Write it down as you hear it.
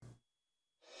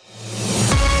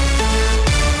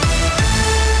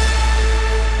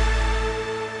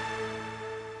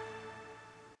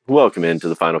Welcome into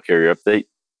the final carrier update.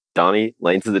 Donnie,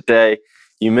 lanes of the day.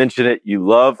 You mentioned it. You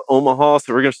love Omaha,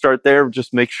 so we're going to start there.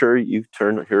 Just make sure you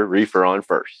turn your reefer on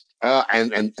first.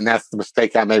 And that's the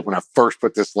mistake I made when I first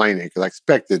put this lane in, because I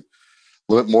expected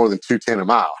a little bit more than 210 a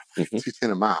mile.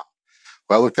 210 a mile.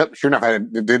 Well, I looked up, sure enough,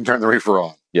 it didn't turn the reefer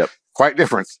on. Yep. Quite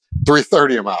difference,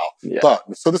 330 a mile. Yeah.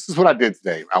 But, so this is what I did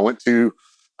today. I went to,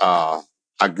 I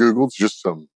Googled just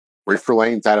some reefer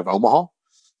lanes out of Omaha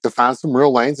to find some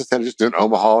real lanes instead of just doing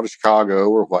Omaha to Chicago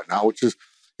or whatnot, which is,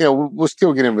 we'll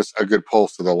still get a good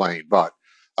pulse to the lane. But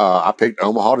I picked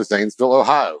Omaha to Zanesville,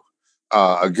 Ohio.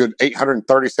 A good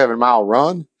 837 mile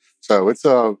run. So it's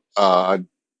almost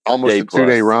a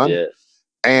 2-day run. Yeah.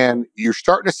 And you're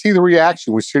starting to see the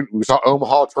reaction. We saw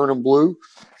Omaha turning blue,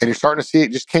 and you're starting to see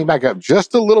it just came back up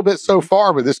just a little bit so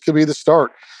far, but this could be the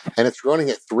start. And it's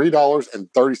running at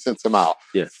 $3.30 a mile.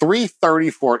 Yeah.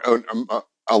 $3.30 for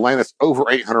a lane that's over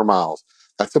 800 miles.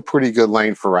 That's a pretty good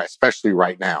lane for especially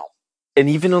right now. And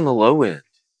even on the low end,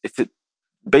 it's at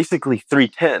basically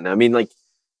 $3.10. I mean,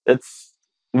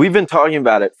 we've been talking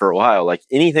about it for a while. Like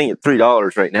anything at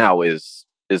 $3 right now is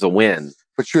a win.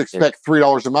 But you expect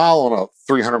 $3 a mile on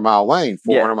a 300-mile lane,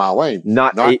 400-mile lane,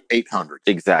 not 800.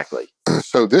 Exactly.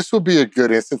 So this would be a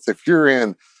good instance if you're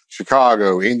in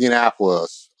Chicago,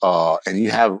 Indianapolis, and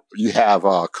you have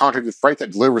contracted freight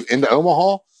that delivers into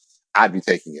Omaha. I'd be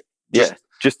taking it.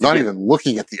 Just not even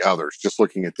looking at the others, just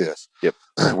looking at this. Yep.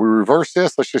 We reverse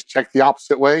this. Let's just check the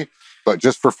opposite way. But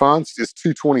just for fun, it's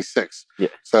 226. Yeah.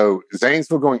 So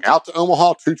Zanesville going out to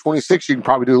Omaha, 226. You can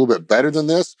probably do a little bit better than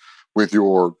this with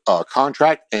your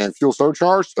contract and fuel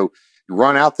surcharge. So you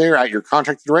run out there at your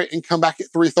contracted rate and come back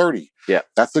at 330. Yeah.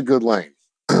 That's a good lane.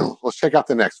 Let's check out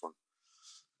the next one.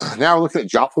 Now we're looking at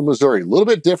Joplin, Missouri. A little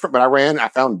bit different, but I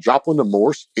found Joplin to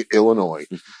Morse, Illinois.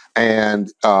 And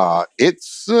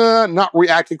it's not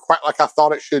reacted quite like I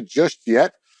thought it should just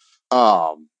yet.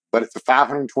 But it's a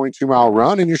 522-mile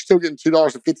run, and you're still getting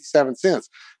 $2.57.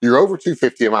 You're over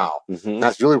 $2.50 a mile.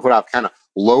 That's really what I've kind of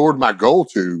lowered my goal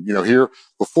to. Here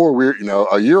before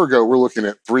a year ago, we're looking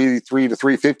at $3 to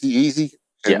 $3.50 easy,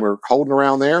 and we're holding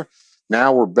around there.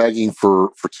 Now we're begging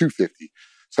for $2.50.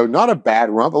 So not a bad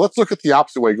run, but let's look at the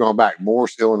opposite way going back,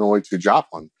 Morris, Illinois to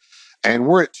Joplin, and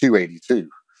we're at $2.82.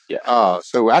 Yeah.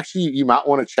 So actually, you might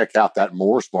want to check out that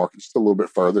Morris market just a little bit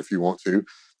further if you want to.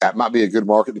 That might be a good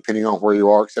market depending on where you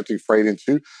are accepting freight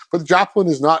into. But the Joplin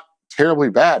is not terribly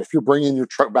bad. If you're bringing your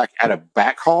truck back at a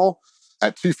backhaul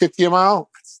at $2.50 a mile,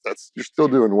 you're still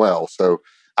doing well. So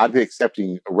I'd be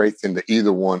accepting rates into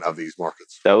either one of these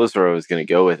markets. That was where I was going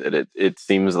to go with it. It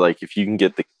seems like if you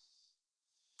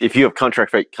have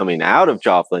contract freight coming out of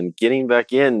Joplin, getting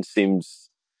back in seems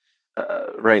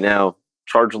right now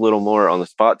charge a little more on the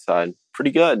spot side. Pretty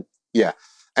good. Yeah.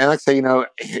 And like I say,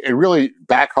 it really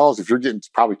backhauls, if you're getting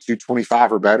probably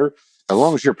 $2.25 or better, as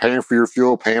long as you're paying for your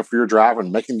fuel, paying for your drive,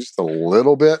 and making just a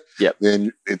little bit,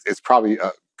 then it's probably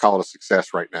call it a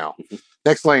success right now.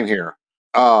 Next lane here,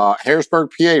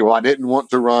 Harrisburg, PA. Well, I didn't want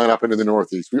to run up into the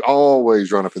Northeast. We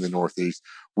always run up in the Northeast.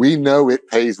 We know it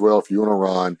pays well if you want to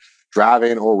run drive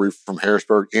in or from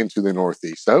Harrisburg into the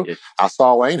Northeast. So I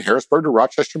saw a lane, Harrisburg to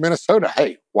Rochester, Minnesota.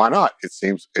 Hey, why not? It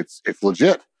seems it's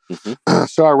legit.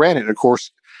 So I ran it. And of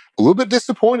course, a little bit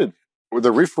disappointed with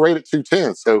the reefer rate at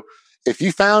 210. So if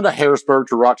you found a Harrisburg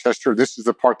to Rochester, this is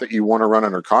the part that you want to run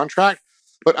under contract.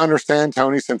 But understand,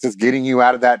 Tony, since it's getting you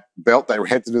out of that belt that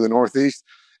heads into the Northeast,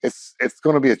 it's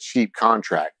going to be a cheap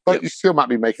contract. But you still might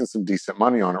be making some decent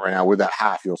money on it right now with that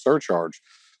high fuel surcharge.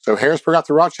 So Harrisburg out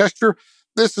to Rochester,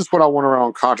 this is what I want to run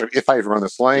on contract. If I even run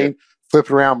this lane, flip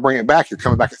it around, bring it back, you're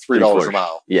coming back at $3 a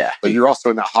mile. Yeah. But you're also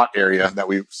in that hot area that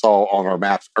we saw on our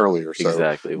maps earlier. So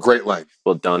exactly. Great lane.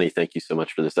 Well, Donnie, thank you so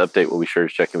much for this update. We'll be sure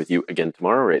to check in with you again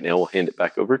tomorrow. Right now, we'll hand it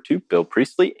back over to Bill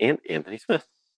Priestley and Anthony Smith.